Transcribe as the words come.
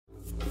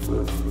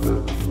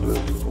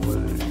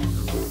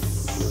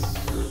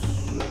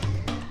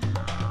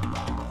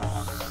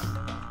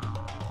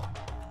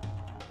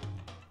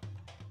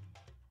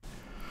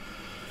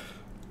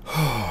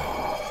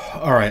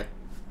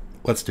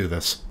let's do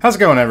this. How's it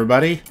going,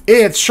 everybody?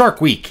 It's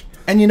Shark Week.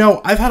 And you know,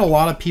 I've had a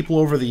lot of people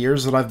over the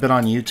years that I've been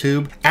on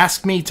YouTube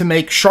ask me to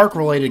make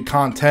shark-related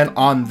content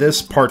on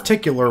this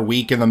particular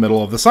week in the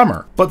middle of the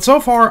summer. But so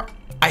far,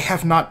 I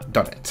have not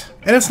done it.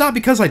 And it's not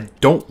because I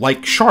don't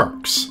like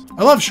sharks.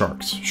 I love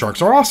sharks.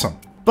 Sharks are awesome.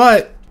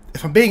 But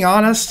if I'm being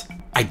honest,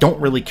 I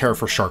don't really care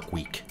for Shark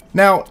Week.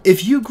 Now,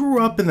 if you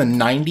grew up in the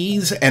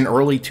 90s and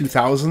early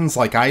 2000s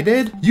like I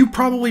did, you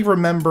probably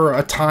remember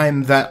a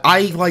time that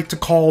I like to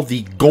call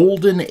the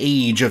golden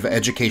age of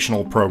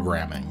educational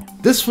programming.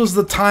 This was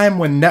the time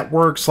when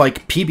networks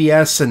like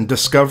PBS and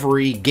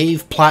Discovery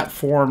gave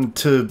platform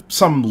to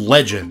some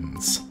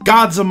legends.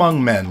 Gods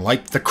among men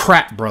like the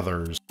Kratt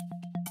brothers.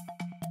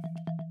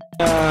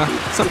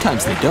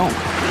 Sometimes they don't.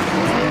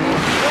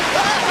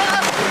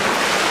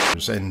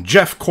 And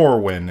Jeff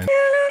Corwin. And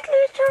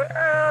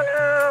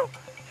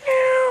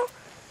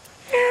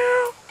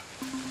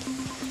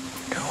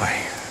Go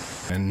away.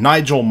 And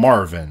Nigel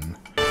Marven.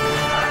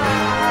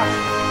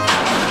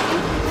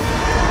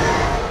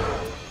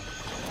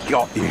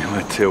 Got you,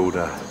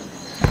 Matilda.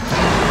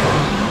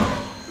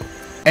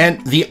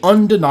 And the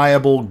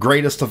undeniable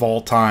greatest of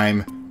all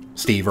time,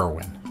 Steve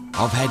Irwin.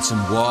 I've had some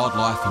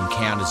wildlife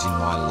encounters in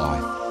my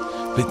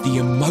life, but the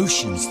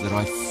emotions that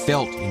I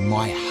felt in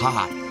my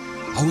heart,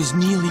 I was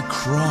nearly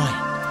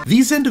crying.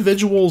 These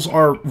individuals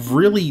are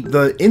really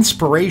the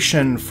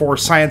inspiration for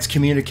science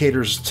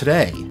communicators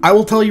today. I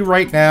will tell you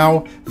right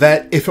now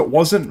that if it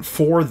wasn't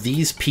for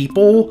these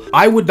people,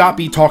 I would not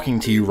be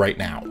talking to you right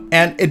now.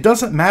 And it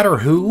doesn't matter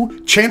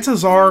who,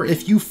 chances are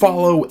if you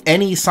follow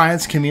any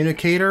science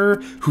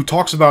communicator who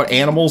talks about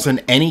animals in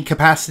any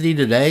capacity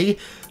today,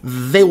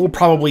 they will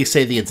probably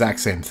say the exact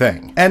same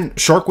thing. And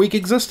Shark Week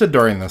existed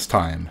during this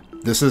time.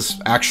 This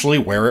is actually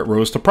where it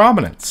rose to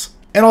prominence.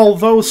 And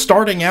although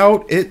starting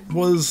out it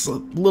was a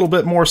little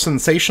bit more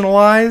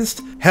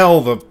sensationalized, hell,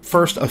 the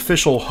first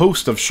official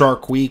host of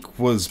Shark Week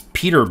was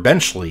Peter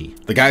Benchley,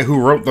 the guy who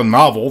wrote the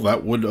novel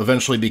that would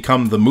eventually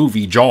become the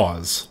movie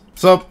Jaws.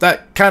 So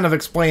that kind of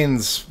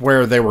explains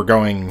where they were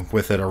going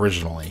with it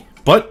originally.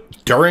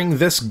 But during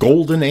this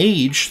golden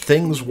age,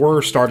 things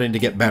were starting to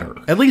get better,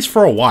 at least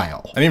for a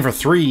while. I mean, for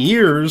 3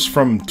 years,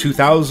 from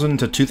 2000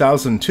 to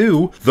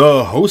 2002,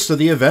 the host of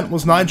the event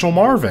was Nigel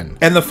Marven,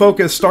 and the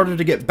focus started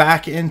to get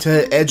back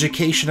into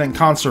education and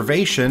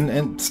conservation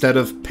instead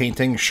of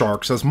painting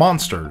sharks as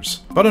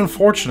monsters. But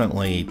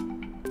unfortunately,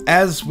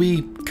 as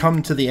we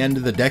come to the end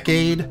of the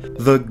decade,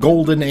 the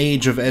golden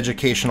age of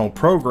educational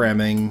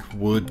programming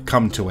would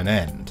come to an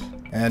end.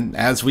 And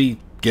as we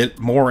get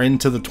more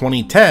into the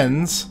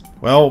 2010s,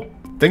 well,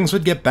 things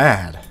would get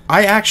bad.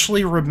 I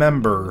actually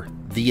remember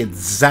the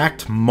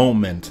exact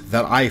moment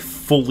that I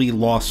fully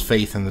lost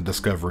faith in the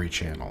Discovery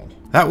Channel.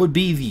 That would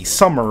be the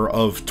summer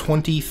of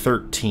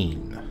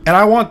 2013. And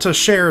I want to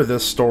share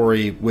this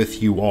story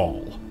with you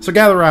all. So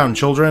gather around,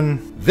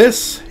 children.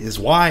 This is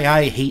why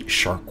I hate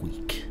Shark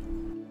Week.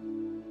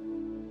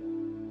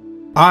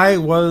 I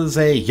was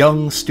a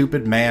young,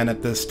 stupid man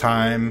at this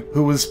time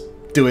who was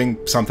doing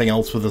something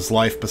else with his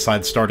life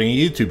besides starting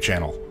a YouTube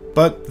channel.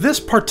 But this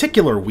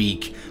particular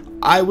week,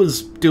 I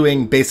was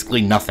doing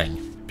basically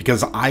nothing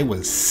because I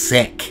was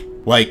sick.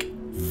 Like,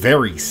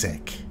 very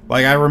sick.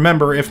 Like, I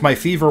remember if my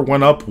fever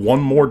went up 1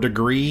 more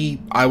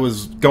degree, I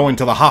was going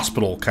to the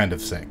hospital kind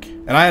of sick.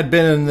 And I had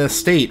been in this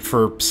state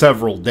for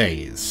several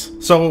days.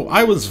 So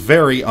I was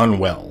very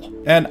unwell.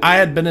 And I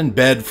had been in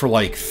bed for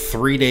like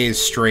 3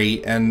 days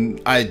straight,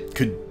 and I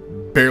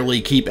could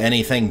barely keep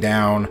anything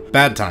down.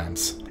 Bad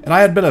times. And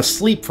I had been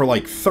asleep for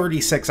like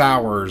 36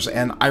 hours,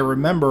 and I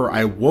remember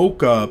I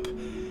woke up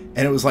and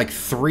it was like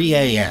 3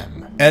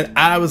 a.m. And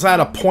I was at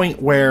a point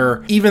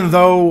where, even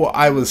though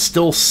I was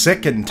still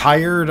sick and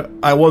tired,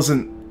 I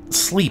wasn't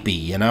sleepy,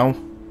 you know?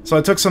 So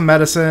I took some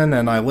medicine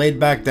and I laid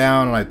back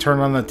down and I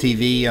turned on the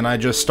TV and I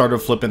just started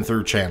flipping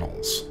through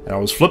channels. And I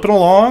was flipping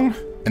along,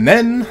 and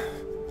then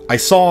I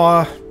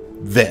saw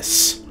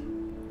this.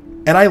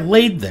 And I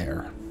laid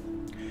there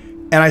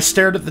and I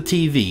stared at the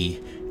TV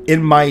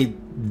in my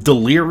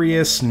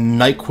delirious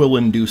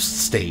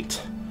NyQuil-induced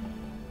state.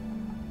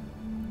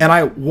 And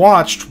I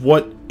watched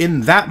what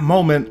in that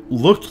moment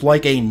looked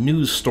like a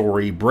news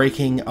story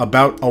breaking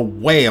about a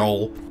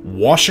whale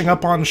washing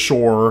up on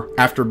shore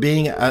after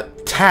being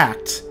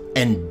attacked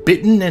and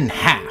bitten in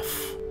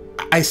half.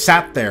 I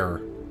sat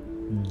there,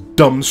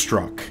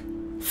 dumbstruck,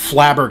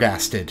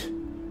 flabbergasted,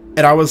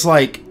 and I was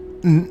like,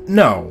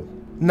 no,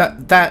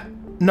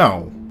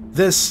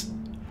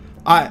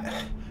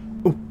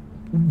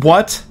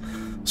 what?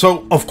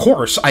 So, of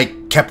course, I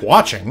kept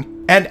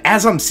watching, and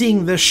as I'm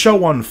seeing this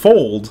show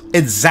unfold,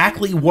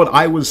 exactly what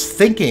I was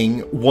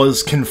thinking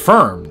was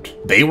confirmed.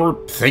 They were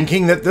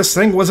thinking that this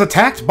thing was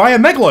attacked by a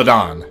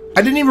megalodon.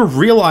 I didn't even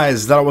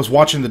realize that I was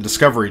watching the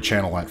Discovery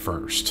Channel at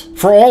first.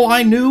 For all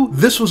I knew,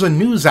 this was a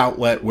news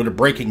outlet with a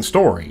breaking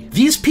story.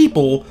 These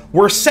people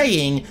were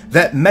saying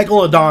that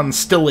Megalodon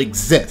still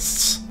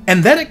exists.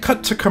 And then it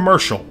cut to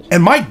commercial,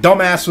 and my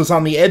dumbass was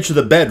on the edge of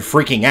the bed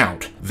freaking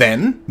out.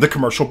 Then, the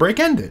commercial break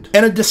ended,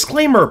 and a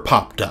disclaimer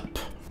popped up.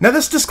 Now,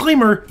 this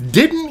disclaimer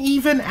didn't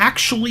even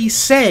actually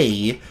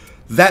say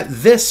that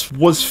this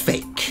was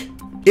fake.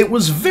 It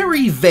was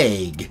very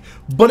vague,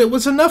 but it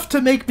was enough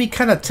to make me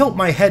kind of tilt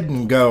my head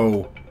and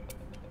go,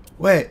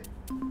 wait,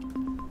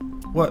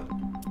 what?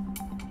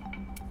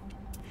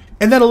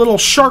 And then a little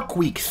Shark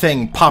Week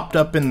thing popped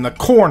up in the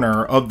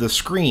corner of the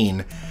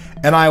screen,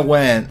 and I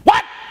went,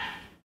 what?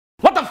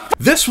 What the f?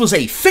 This was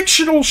a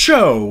fictional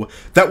show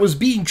that was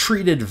being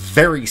treated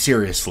very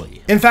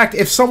seriously. In fact,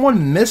 if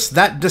someone missed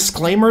that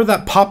disclaimer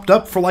that popped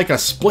up for like a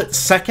split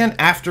second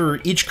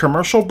after each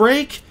commercial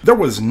break, there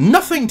was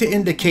nothing to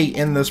indicate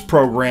in this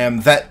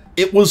program that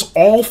it was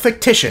all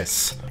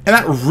fictitious. And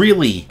that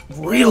really,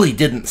 really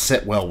didn't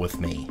sit well with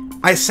me.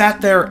 I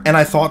sat there and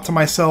I thought to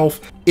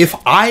myself, if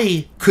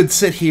I could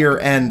sit here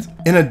and,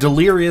 in a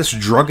delirious,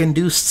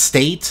 drug-induced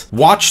state,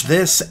 watch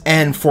this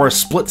and for a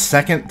split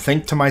second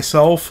think to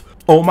myself,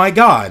 oh my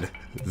god,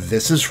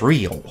 this is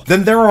real,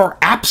 then there are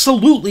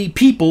absolutely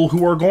people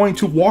who are going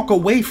to walk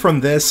away from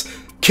this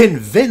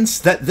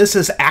convinced that this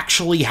is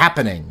actually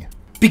happening.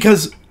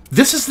 Because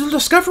this is the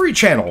Discovery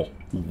Channel.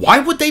 Why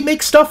would they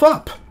make stuff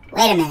up?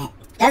 Wait a minute.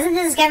 Doesn't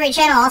the Discovery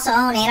Channel also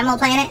own Animal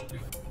Planet?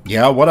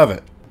 Yeah, what of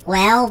it?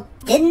 Well,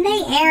 didn't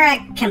they air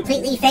a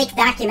completely fake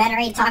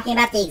documentary talking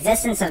about the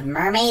existence of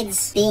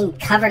mermaids being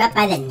covered up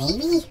by the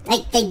Navy?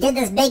 Like, they did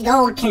this big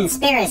old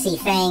conspiracy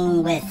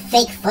thing with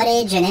fake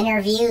footage and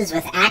interviews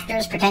with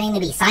actors pretending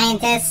to be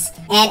scientists,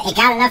 and it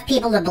got enough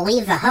people to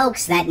believe the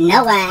hoax that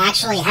NOAA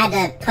actually had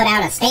to put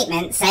out a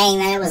statement saying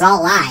that it was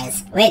all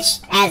lies, which,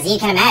 as you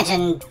can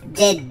imagine,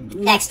 did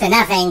next to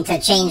nothing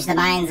to change the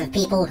minds of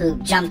people who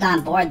jumped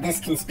on board this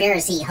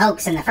conspiracy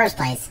hoax in the first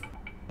place.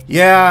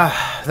 Yeah,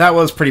 that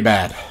was pretty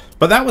bad.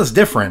 But that was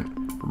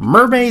different.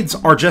 Mermaids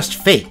are just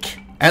fake.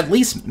 At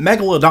least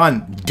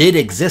Megalodon did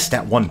exist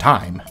at one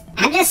time.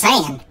 I'm just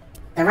saying,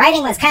 the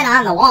writing was kind of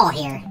on the wall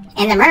here,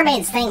 and the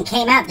mermaids thing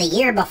came out the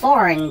year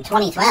before in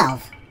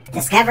 2012.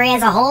 Discovery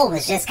as a whole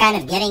was just kind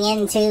of getting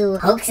into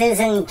hoaxes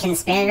and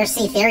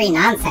conspiracy theory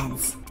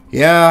nonsense.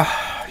 Yeah,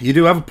 you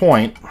do have a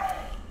point.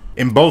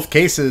 In both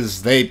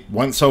cases, they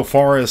went so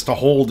far as to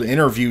hold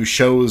interview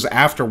shows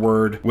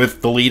afterward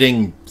with the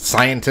leading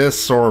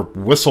scientists or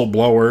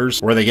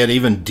whistleblowers, where they get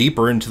even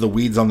deeper into the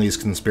weeds on these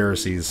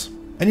conspiracies.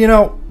 And you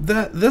know,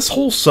 this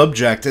whole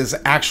subject is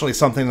actually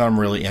something that I'm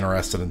really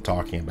interested in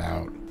talking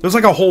about. There's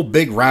like a whole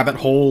big rabbit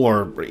hole,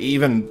 or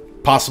even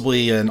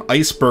possibly an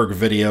iceberg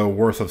video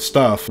worth of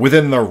stuff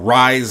within the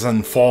rise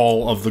and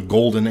fall of the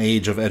golden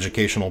age of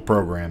educational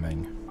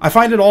programming. I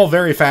find it all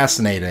very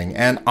fascinating,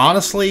 and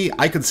honestly,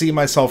 I could see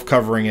myself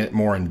covering it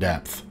more in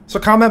depth. So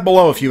comment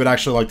below if you would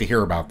actually like to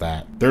hear about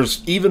that.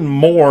 There's even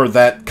more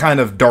that kind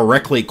of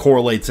directly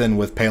correlates in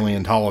with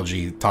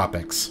paleontology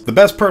topics. The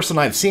best person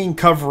I've seen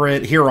cover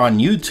it here on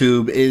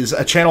YouTube is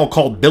a channel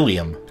called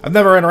Billiam. I've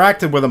never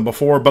interacted with him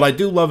before, but I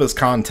do love his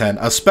content,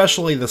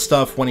 especially the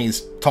stuff when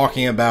he's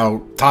talking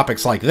about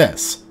topics like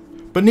this.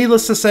 But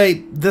needless to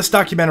say, this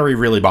documentary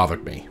really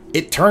bothered me.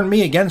 It turned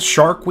me against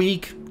Shark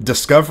Week,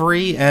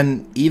 Discovery,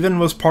 and even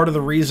was part of the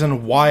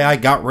reason why I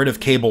got rid of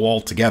cable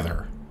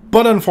altogether.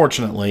 But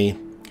unfortunately,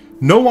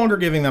 no longer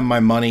giving them my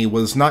money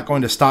was not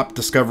going to stop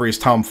Discovery's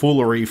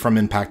tomfoolery from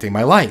impacting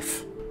my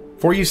life.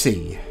 For you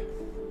see,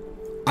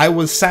 I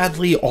was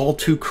sadly all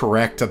too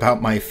correct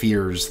about my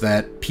fears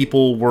that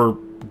people were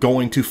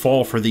going to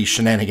fall for these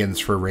shenanigans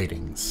for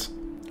ratings.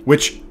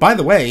 Which, by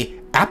the way,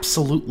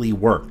 absolutely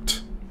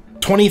worked.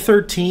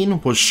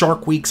 2013 was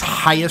Shark Week's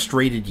highest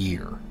rated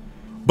year.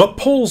 But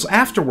polls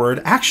afterward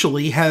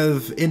actually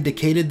have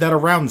indicated that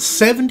around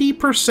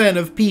 70%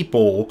 of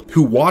people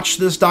who watched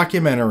this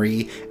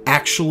documentary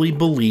actually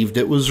believed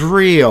it was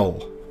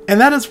real.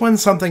 And that is when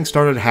something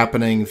started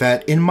happening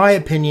that, in my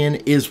opinion,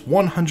 is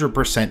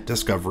 100%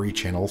 Discovery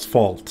Channel's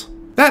fault.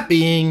 That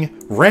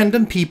being,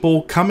 random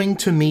people coming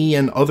to me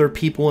and other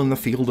people in the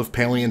field of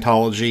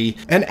paleontology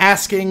and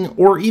asking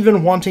or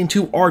even wanting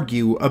to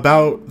argue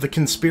about the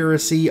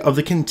conspiracy of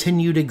the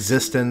continued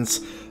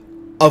existence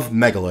of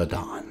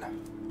Megalodon.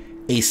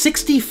 A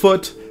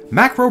 60-foot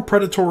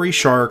macropredatory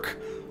shark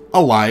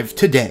alive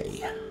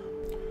today.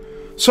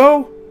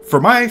 So,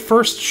 for my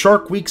first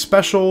Shark Week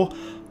special,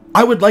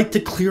 I would like to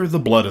clear the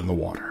blood in the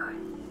water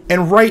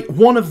and right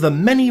one of the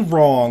many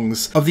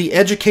wrongs of the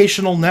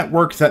educational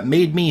network that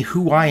made me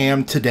who I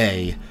am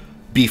today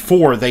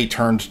before they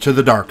turned to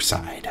the dark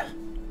side.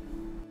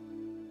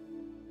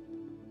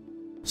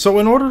 So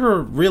in order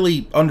to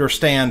really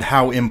understand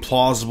how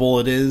implausible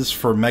it is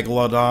for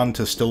Megalodon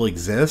to still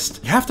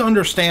exist, you have to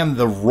understand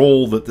the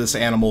role that this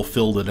animal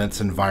filled in its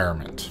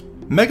environment.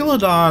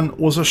 Megalodon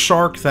was a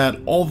shark that,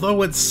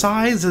 although its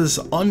size is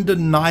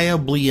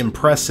undeniably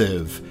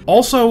impressive,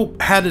 also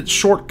had its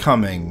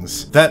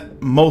shortcomings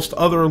that most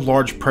other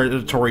large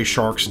predatory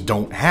sharks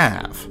don't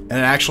have, and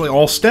it actually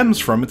all stems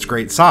from its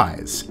great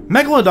size.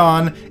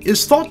 Megalodon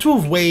is thought to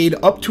have weighed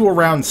up to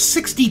around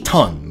 60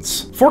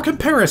 tons. For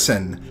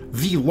comparison,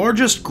 the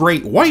largest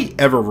great white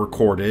ever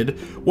recorded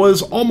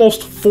was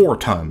almost 4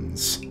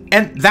 tons.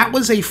 And that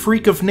was a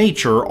freak of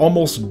nature,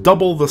 almost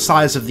double the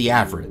size of the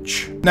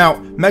average. Now,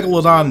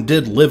 Megalodon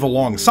did live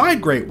alongside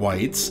great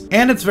whites,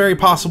 and it's very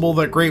possible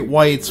that great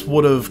whites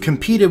would have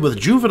competed with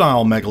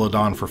juvenile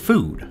Megalodon for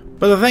food.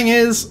 But the thing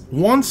is,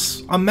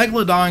 once a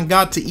Megalodon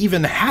got to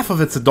even half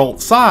of its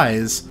adult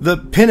size, the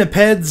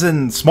pinnipeds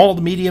and small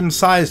to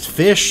medium-sized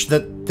fish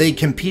that they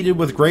competed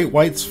with great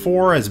whites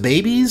for as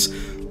babies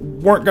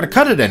weren't going to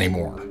cut it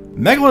anymore.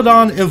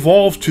 Megalodon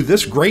evolved to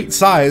this great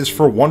size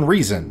for one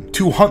reason: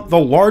 to hunt the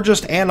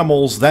largest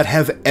animals that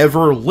have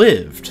ever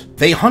lived.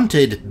 They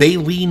hunted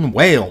baleen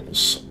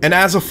whales, and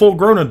as a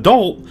full-grown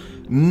adult,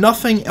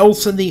 nothing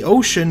else in the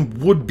ocean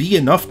would be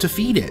enough to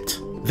feed it.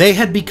 They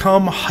had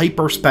become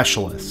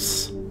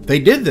hyper-specialists. They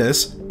did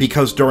this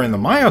because during the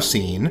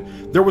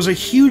Miocene, there was a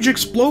huge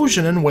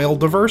explosion in whale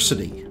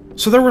diversity.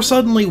 So there were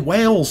suddenly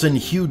whales in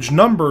huge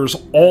numbers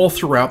all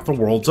throughout the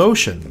world's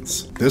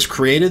oceans. This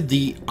created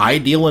the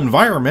ideal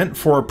environment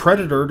for a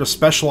predator to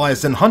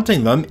specialize in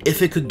hunting them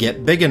if it could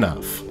get big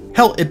enough.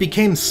 Hell, it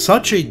became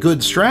such a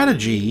good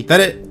strategy that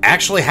it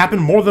actually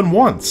happened more than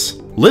once.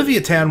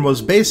 Leviathan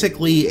was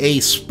basically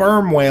a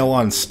sperm whale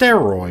on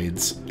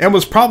steroids, and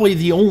was probably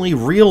the only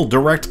real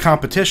direct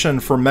competition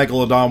for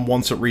Megalodon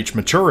once it reached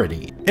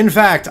maturity. In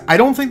fact, I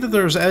don't think that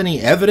there's any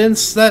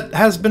evidence that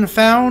has been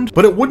found,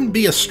 but it wouldn't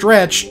be a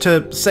stretch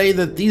to say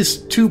that these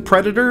two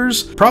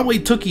predators probably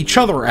took each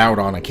other out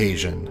on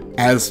occasion,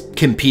 as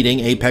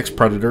competing apex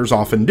predators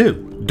often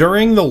do.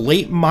 During the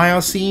late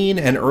Miocene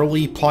and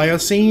early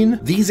Pliocene,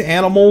 these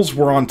animals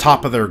were on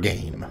top of their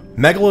game.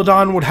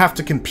 Megalodon would have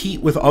to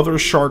compete with other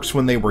sharks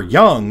when they were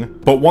young,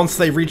 but once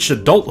they reached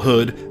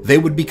adulthood, they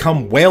would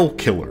become whale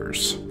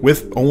killers,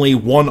 with only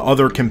one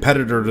other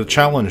competitor to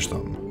challenge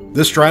them.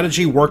 This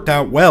strategy worked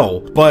out well,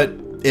 but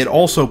it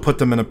also put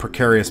them in a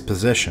precarious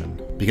position,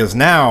 because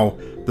now,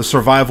 the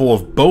survival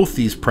of both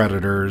these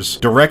predators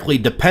directly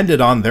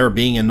depended on there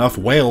being enough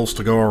whales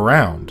to go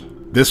around.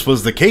 This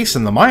was the case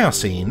in the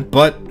Miocene,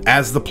 but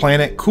as the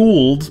planet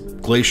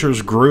cooled,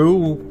 glaciers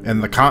grew,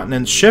 and the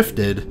continents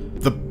shifted,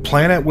 the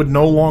planet would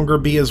no longer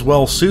be as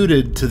well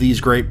suited to these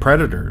great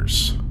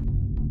predators.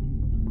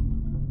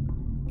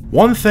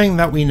 One thing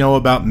that we know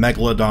about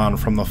Megalodon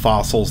from the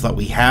fossils that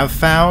we have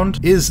found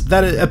is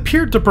that it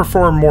appeared to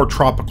prefer more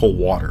tropical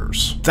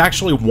waters. It's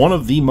actually one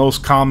of the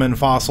most common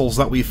fossils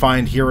that we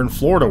find here in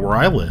Florida where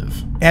I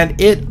live. And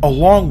it,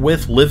 along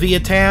with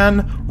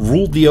Leviathan,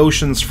 ruled the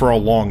oceans for a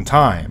long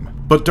time.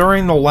 But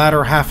during the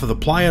latter half of the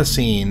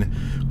Pliocene,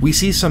 we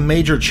see some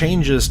major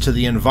changes to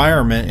the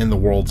environment in the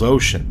world's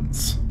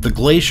oceans. The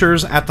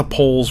glaciers at the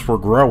poles were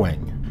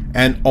growing,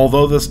 and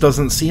although this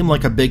doesn't seem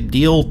like a big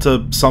deal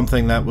to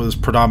something that was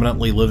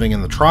predominantly living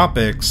in the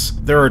tropics,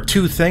 there are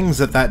two things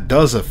that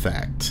does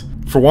affect.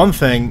 For one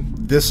thing,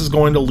 this is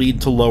going to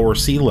lead to lower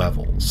sea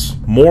levels.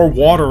 More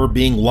water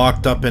being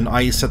locked up in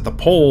ice at the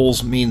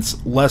poles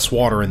means less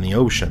water in the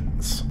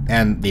oceans.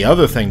 And the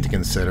other thing to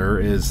consider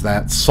is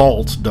that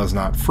salt does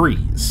not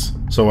freeze.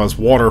 So as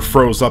water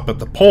froze up at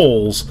the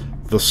poles,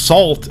 the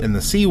salt in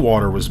the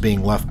seawater was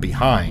being left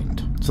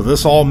behind. So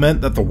this all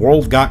meant that the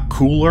world got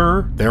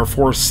cooler,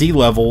 therefore sea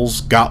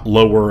levels got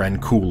lower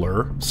and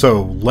cooler,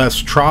 so less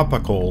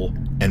tropical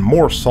and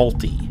more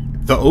salty.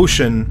 The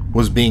ocean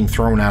was being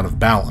thrown out of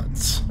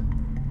balance.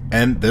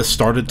 And this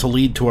started to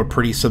lead to a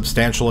pretty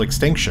substantial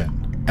extinction.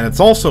 And it's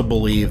also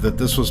believed that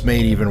this was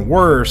made even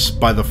worse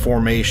by the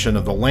formation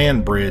of the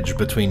land bridge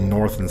between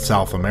North and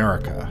South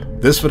America.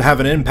 This would have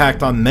an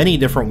impact on many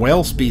different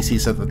whale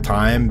species at the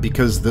time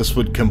because this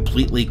would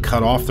completely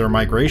cut off their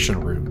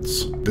migration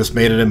routes. This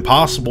made it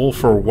impossible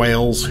for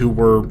whales who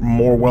were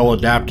more well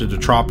adapted to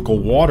tropical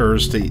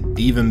waters to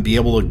even be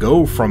able to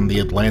go from the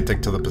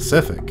Atlantic to the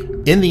Pacific.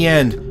 In the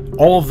end,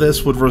 all of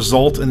this would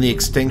result in the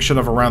extinction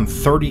of around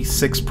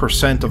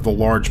 36% of the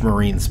large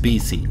marine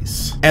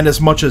species, and as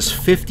much as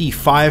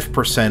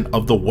 55%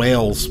 of the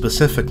whales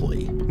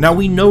specifically. Now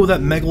we know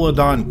that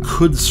Megalodon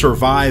could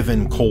survive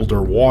in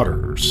colder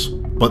waters,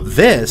 but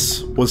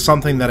this was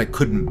something that it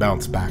couldn't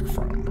bounce back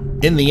from.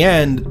 In the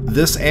end,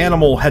 this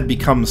animal had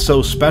become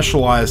so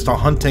specialized to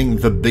hunting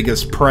the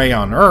biggest prey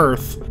on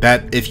Earth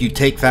that if you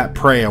take that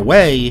prey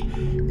away,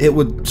 it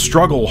would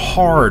struggle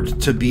hard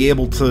to be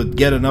able to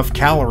get enough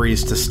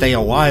calories to stay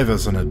alive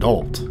as an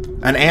adult.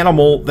 An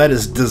animal that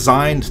is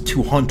designed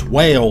to hunt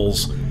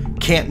whales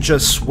can't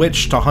just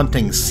switch to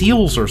hunting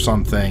seals or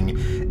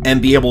something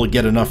and be able to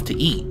get enough to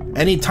eat.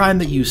 Anytime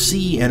that you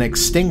see an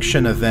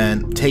extinction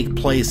event take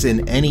place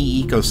in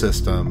any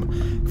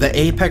ecosystem, the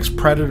apex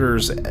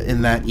predators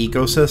in that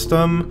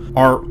ecosystem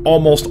are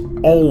almost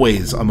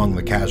always among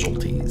the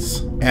casualties.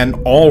 And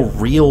all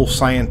real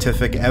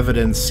scientific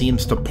evidence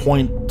seems to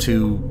point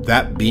to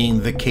that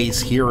being the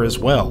case here as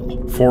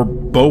well, for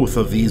both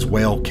of these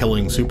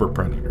whale-killing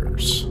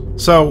superpredators.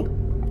 So,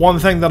 one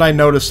thing that I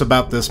noticed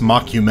about this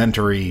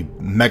mockumentary,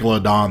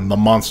 Megalodon, the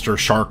Monster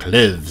Shark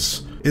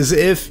Lives, is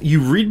if you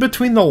read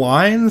between the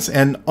lines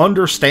and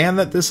understand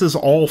that this is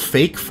all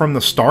fake from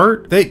the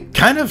start, they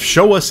kind of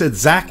show us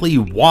exactly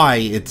why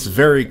it's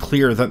very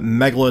clear that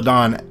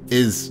Megalodon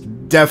is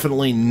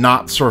definitely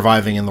not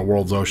surviving in the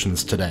world's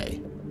oceans today.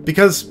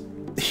 Because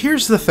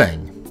here's the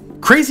thing.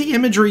 Crazy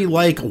imagery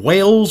like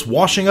whales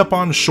washing up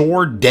on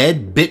shore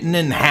dead, bitten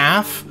in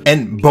half,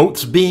 and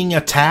boats being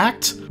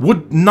attacked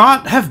would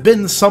not have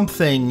been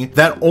something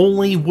that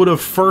only would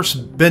have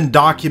first been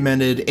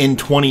documented in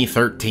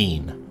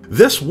 2013.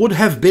 This would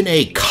have been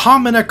a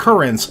common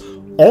occurrence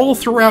all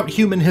throughout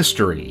human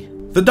history.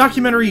 The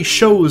documentary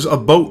shows a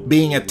boat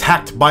being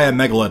attacked by a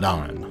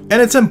megalodon.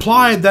 And it's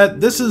implied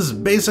that this is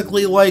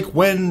basically like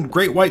when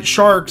great white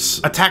sharks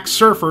attack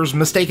surfers,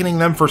 mistaking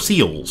them for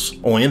seals.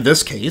 Only in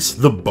this case,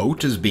 the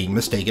boat is being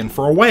mistaken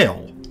for a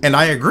whale. And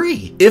I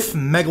agree, if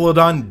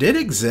Megalodon did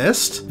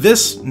exist,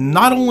 this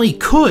not only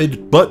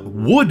could, but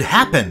would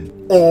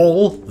happen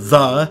all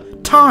the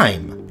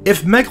time.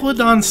 If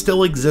Megalodon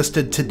still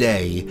existed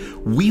today,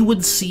 we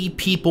would see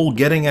people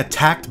getting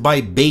attacked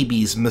by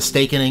babies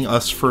mistaking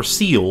us for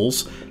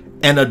seals,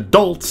 and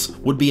adults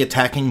would be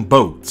attacking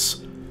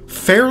boats.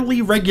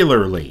 Fairly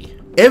regularly.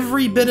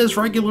 Every bit as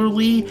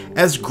regularly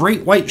as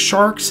great white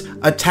sharks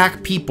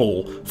attack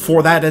people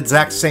for that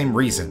exact same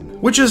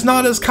reason. Which is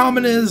not as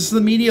common as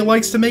the media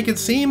likes to make it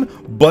seem,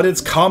 but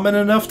it's common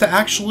enough to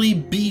actually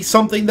be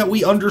something that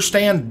we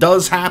understand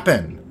does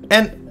happen.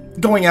 And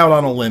going out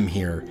on a limb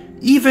here,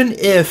 even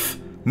if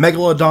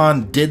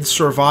Megalodon did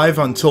survive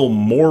until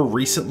more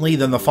recently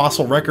than the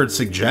fossil record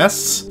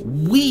suggests,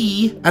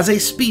 we, as a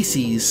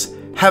species,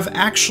 have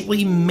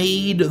actually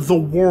made the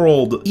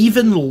world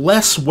even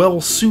less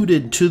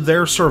well-suited to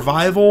their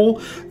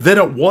survival than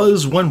it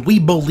was when we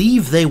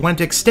believe they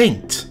went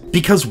extinct.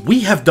 Because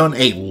we have done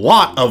a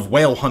lot of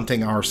whale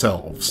hunting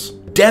ourselves,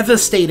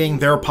 devastating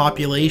their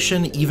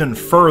population even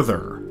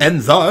further,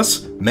 and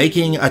thus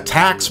making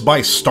attacks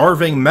by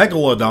starving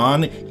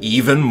Megalodon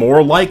even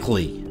more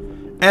likely.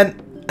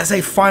 And as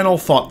a final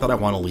thought that I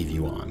want to leave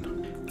you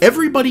on,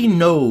 everybody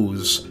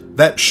knows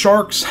that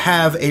sharks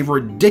have a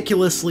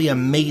ridiculously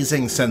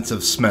amazing sense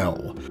of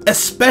smell,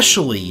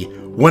 especially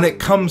when it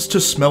comes to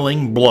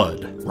smelling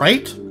blood,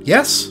 right?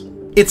 Yes?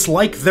 It's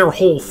like their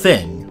whole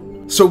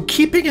thing. So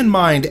keeping in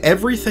mind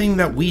everything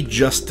that we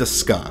just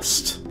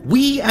discussed,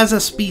 we as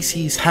a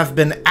species have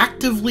been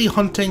actively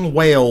hunting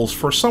whales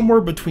for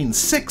somewhere between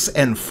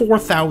 6,000 and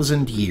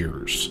 4,000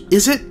 years.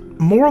 Is it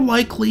more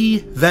likely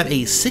that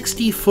a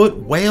 60-foot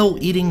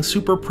whale-eating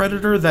super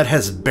predator that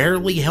has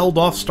barely held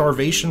off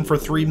starvation for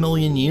 3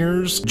 million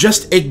years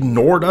just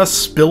ignored us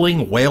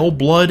spilling whale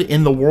blood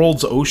in the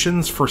world's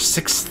oceans for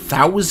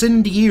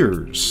 6,000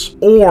 years?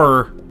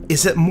 Or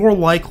is it more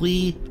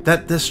likely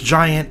that this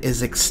giant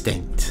is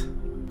extinct?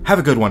 Have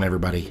a good one,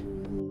 everybody.